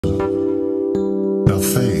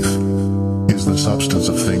faith is the substance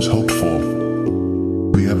of things hoped for,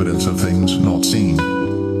 the evidence of things not seen.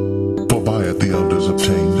 For by it the elders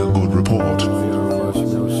obtained a good report.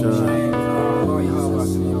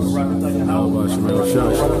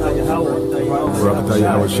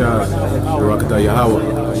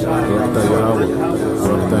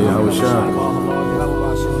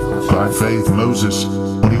 By faith Moses,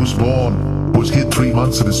 when he was born, was hid 3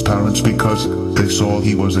 months of his parents because they saw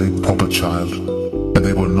he was a proper child, and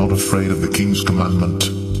they were not afraid of the king's commandment.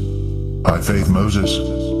 By faith Moses,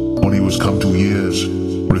 when he was come to years,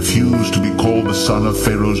 refused to be called the son of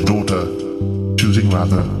Pharaoh's daughter, choosing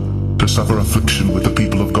rather to suffer affliction with the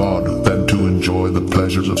people of God than to enjoy the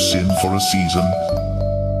pleasures of sin for a season,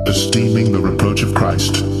 esteeming the reproach of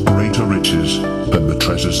Christ greater riches than the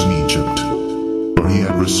treasures in Egypt, for he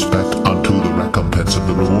had respect unto the recompense of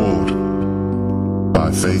the reward.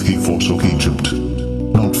 By faith he forsook Egypt,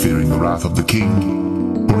 not fearing the wrath of the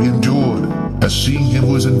king, for he endured, as seeing him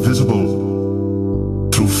who is invisible.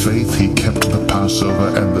 Through faith he kept the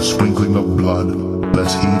Passover and the sprinkling of blood,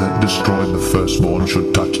 lest he that destroyed the firstborn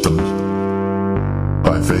should touch them.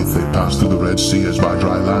 By faith they passed through the Red Sea as by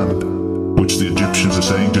dry land, which the Egyptians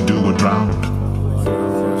essaying to do were drowned.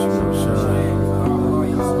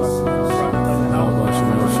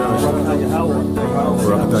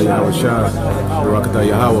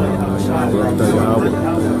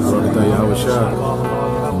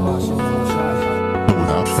 But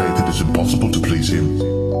without faith it is impossible to please him.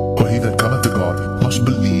 For he that cometh to God must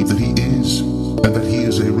believe that he is, and that he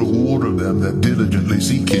is a rewarder of them that diligently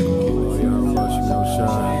seek him.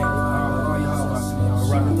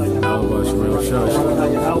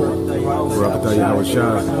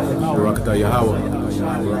 Yahweh.